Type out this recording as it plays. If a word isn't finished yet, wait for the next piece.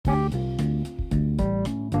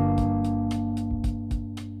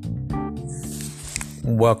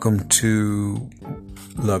Welcome to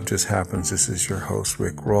Love Just Happens. This is your host,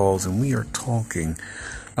 Rick Rawls, and we are talking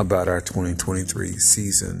about our 2023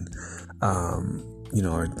 season, our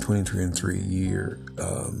 2023 year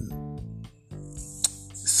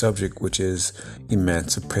subject, which is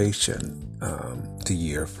emancipation, the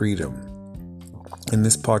year of freedom. And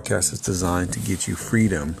this podcast is designed to get you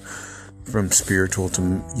freedom from spiritual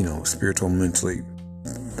to, spiritual, mentally,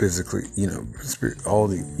 physically,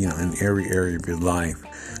 in every area of your life,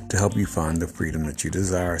 to help you find the freedom that you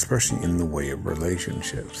desire, especially in the way of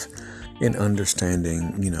relationships, in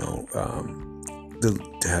understanding,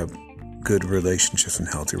 to have good relationships and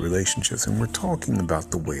healthy relationships. And we're talking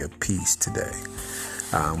about the way of peace today.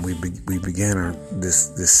 We began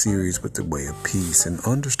this series with the way of peace, and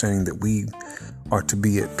understanding that we are to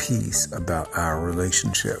be at peace about our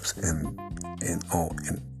relationships and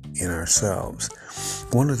in ourselves.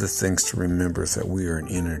 One of the things to remember is that we are an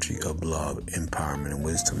energy of love, empowerment, and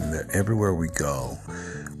wisdom, and that everywhere we go,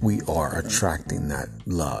 we are attracting that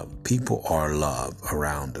love. People are love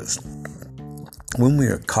around us. When we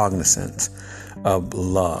are cognizant of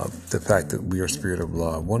love, the fact that we are spirit of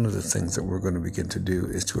love, one of the things that we're going to begin to do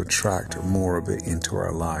is to attract more of it into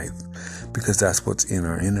our life, because that's what's in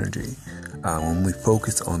our energy. When we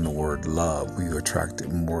focus on the word love, we attract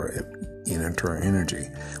it more into our energy.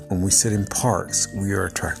 When we sit in parks, we are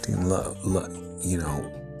attracting love,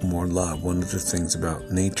 more love. One of the things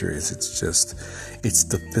about nature is it's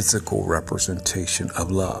the physical representation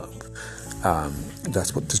of love.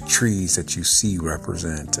 That's what the trees that you see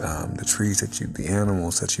represent. The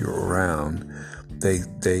animals that you're around,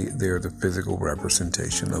 they're the physical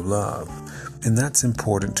representation of love. And that's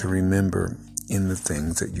important to remember in the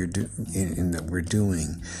things that you're that we're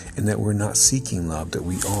doing, and that we're not seeking love, that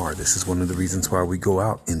we are. This is one of the reasons why we go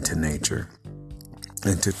out into nature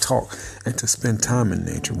and to talk and to spend time in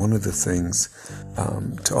nature. One of the things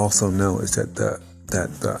to also know is that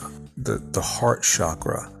the heart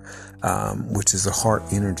chakra, which is the heart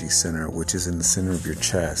energy center, which is in the center of your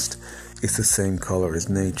chest, it's the same color as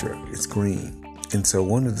nature. It's green. And so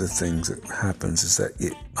one of the things that happens is that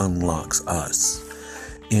it unlocks us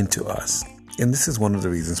into us. And this is one of the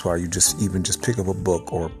reasons why you just pick up a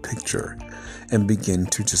book or a picture and begin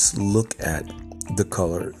to just look at the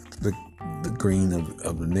color, the green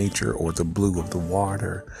of the nature, or the blue of the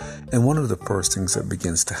water. And one of the first things that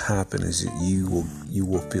begins to happen is that you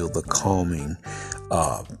will feel the calming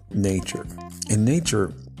of nature. And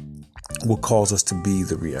nature will cause us to be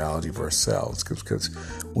the reality of ourselves, because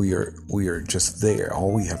we are just there.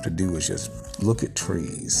 All we have to do is just look at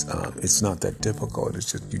trees. It's not that difficult.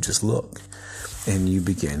 It's just, you just look and you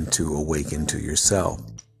begin to awaken to yourself.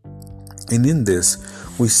 And in this,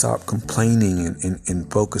 we stop complaining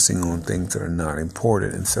and focusing on things that are not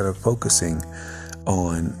important. Instead of focusing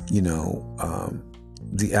on,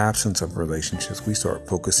 the absence of relationships, we start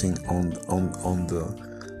focusing on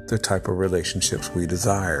the type of relationships we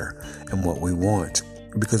desire and what we want,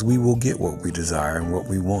 because we will get what we desire and what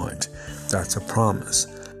we want. That's a promise.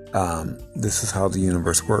 This is how the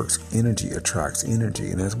universe works. Energy attracts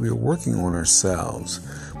energy. And as we are working on ourselves,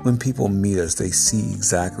 when people meet us, they see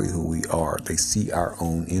exactly who we are. They see our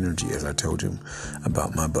own energy. As I told you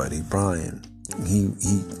about my buddy Brian,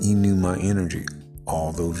 he knew my energy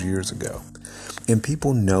all those years ago. And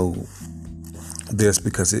people know this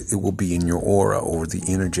because it will be in your aura, or the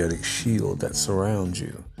energetic shield that surrounds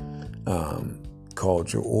you,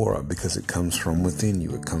 called your aura, because it comes from within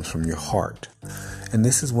you. It comes from your heart. And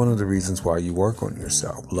this is one of the reasons why you work on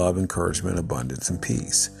yourself: love, encouragement, abundance, and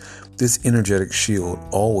peace. This energetic shield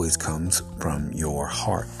always comes from your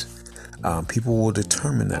heart. People will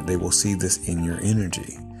determine that. They will see this in your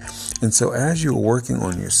energy. And so as you're working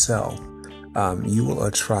on yourself, you will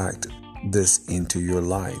attract this into your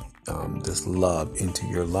life, this love into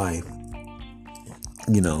your life.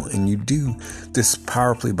 And you do this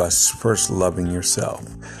powerfully by first loving yourself.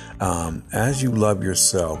 As you love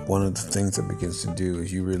yourself, one of the things that begins to do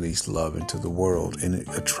is you release love into the world, and it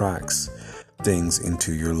attracts things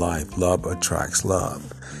into your life. Love attracts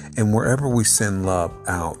love. And wherever we send love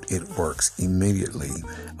out, it works immediately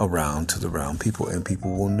around to the round people, and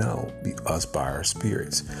people will know us by our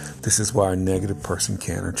spirits. This is why a negative person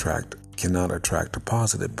cannot attract a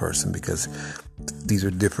positive person, because these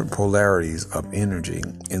are different polarities of energy,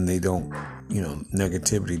 and they don't,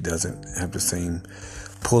 negativity doesn't have the same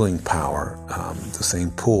pulling power, the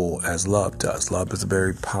same pull as love does. Love is a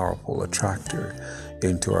very powerful attractor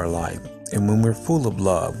into our life. And when we're full of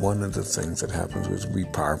love, one of the things that happens is we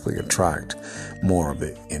powerfully attract more of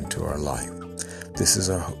it into our life. This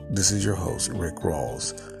is your host, Rick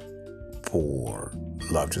Rawls, for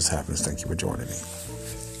Love Just Happens. Thank you for joining me.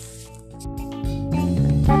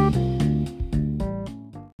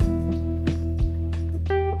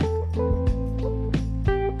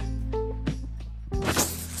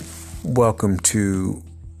 Welcome to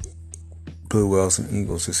Blue Whales and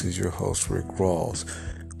Eagles. This is your host, Rick Rawls.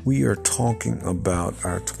 We are talking about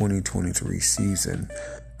our 2023 season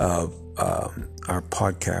of our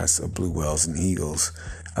podcast of Blue Whales and Eagles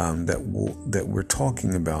that we're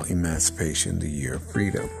talking about emancipation, the year of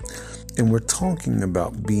freedom. And we're talking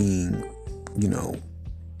about being,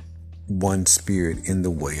 one spirit in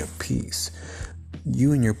the way of peace.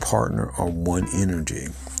 You and your partner are one energy.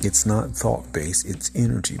 It's not thought-based, it's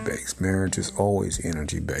energy-based. Marriage is always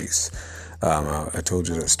energy-based. I told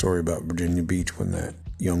you that story about Virginia Beach when that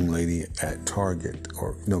young lady at Target,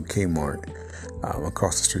 Kmart,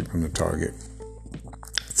 across the street from the Target,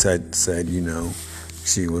 said,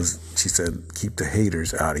 she said, keep the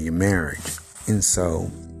haters out of your marriage.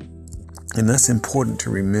 And that's important to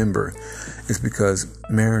remember. It's because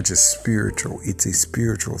marriage is spiritual. It's a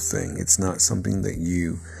spiritual thing. It's not something that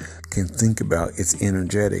you can think about. It's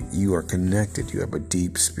energetic. You are connected. You have a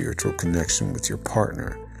deep spiritual connection with your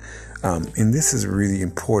partner. And this is really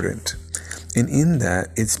important. And in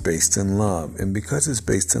that, it's based in love. And because it's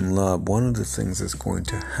based in love, one of the things that's going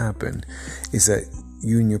to happen is that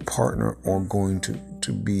you and your partner are going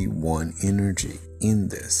to be one energy in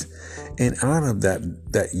this. And out of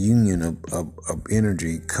that union of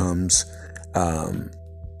energy comes,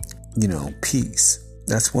 peace.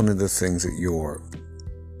 That's one of the things that your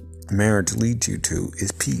marriage leads you to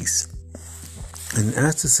is peace. And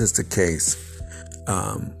as this is the case,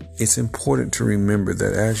 it's important to remember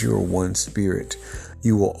that as you are one spirit,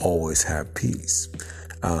 you will always have peace.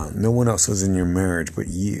 No one else is in your marriage but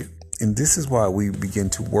you. And this is why we begin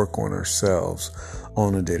to work on ourselves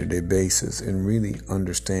on a day-to-day basis and really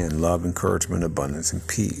understand love, encouragement, abundance, and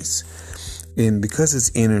peace. And because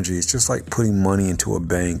it's energy, it's just like putting money into a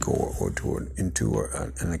bank or into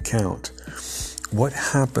an account. What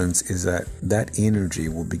happens is that energy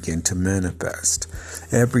will begin to manifest.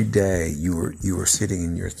 Every day you are sitting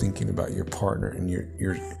and you're thinking about your partner and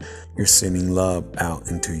you're sending love out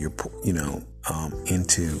into your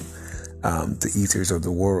into the ethers of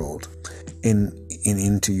the world and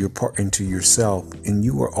into yourself, and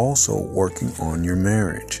you are also working on your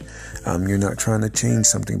marriage. You're not trying to change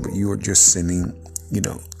something, but you are just sending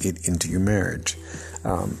it into your marriage.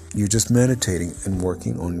 You're just meditating and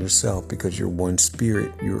working on yourself because you're one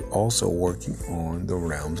spirit. You're also working on the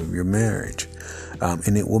realms of your marriage,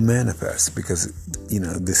 and it will manifest because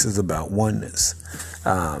this is about oneness.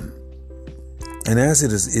 And as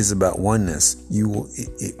it is about oneness,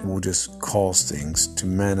 it will just cause things to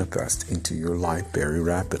manifest into your life very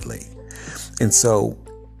rapidly. And so,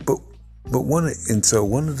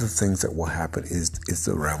 one of the things that will happen is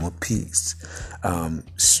the realm of peace.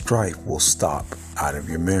 Strife will stop out of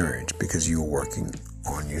your marriage because you are working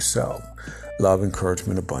on yourself. Love,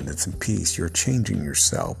 encouragement, abundance, and peace. You're changing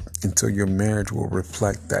yourself, and so your marriage will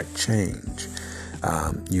reflect that change.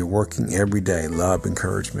 You're working every day. Love,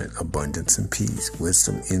 encouragement, abundance, and peace.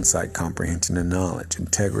 Wisdom, insight, comprehension, and knowledge.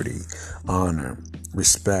 Integrity, honor,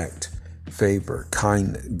 respect, favor,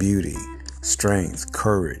 kindness, beauty, strength,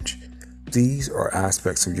 courage. These are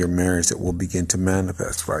aspects of your marriage that will begin to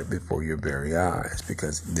manifest right before your very eyes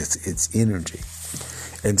because it's energy.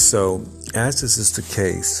 And so, as this is the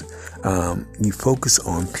case, you focus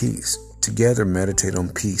on peace. Together, meditate on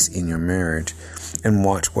peace in your marriage and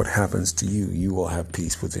watch what happens to you. You will have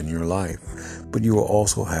peace within your life, but you will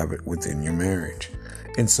also have it within your marriage.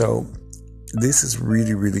 And so, this is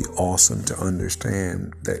really, really awesome to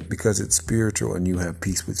understand that because it's spiritual and you have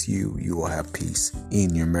peace with you, you will have peace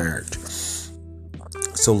in your marriage.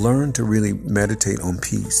 So learn to really meditate on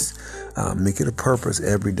peace. Make it a purpose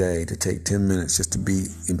every day to take 10 minutes just to be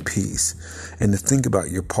in peace and to think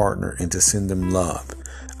about your partner and to send them love.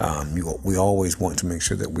 We always want to make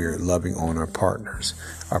sure that we're loving on our partners.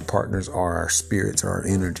 Our partners are our spirits, our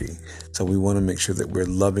energy. So we want to make sure that we're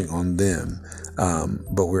loving on them,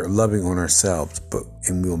 but we're loving on ourselves,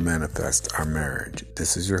 and we'll manifest our marriage.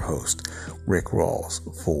 This is your host, Rick Rawls,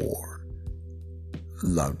 for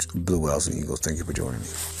Blue Whales and Eagles. Thank you for joining me.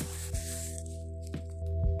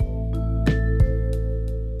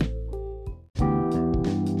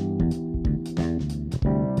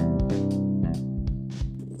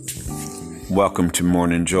 Welcome to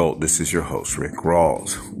Morning Jolt. This is your host, Rick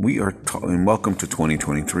Rawls. And welcome to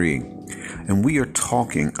 2023. And we are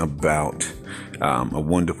talking about a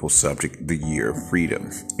wonderful subject, the year of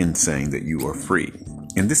freedom, in saying that you are free.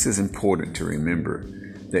 And this is important to remember,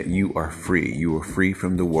 that you are free. You are free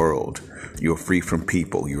from the world. You are free from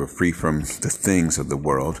people. You are free from the things of the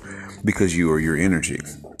world because you are your energy.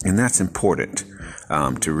 And that's important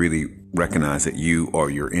to really recognize that you are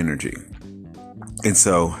your energy. And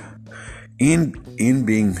so in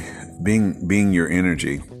being your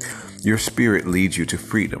energy, your spirit leads you to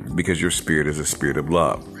freedom, because your spirit is a spirit of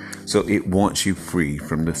love. So it wants you free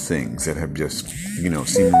from the things that have just,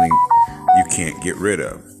 seemingly you can't get rid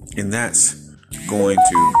of. And that's going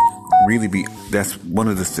to really that's one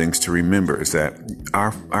of the things to remember, is that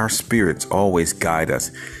our spirits always guide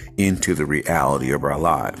us into the reality of our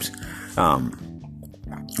lives.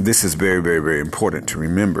 This is very, very, very important to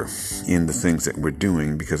remember in the things that we're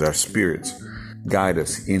doing, because our spirits guide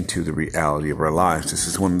us into the reality of our lives. This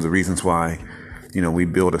is one of the reasons why, we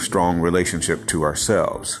build a strong relationship to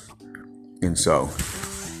ourselves. And so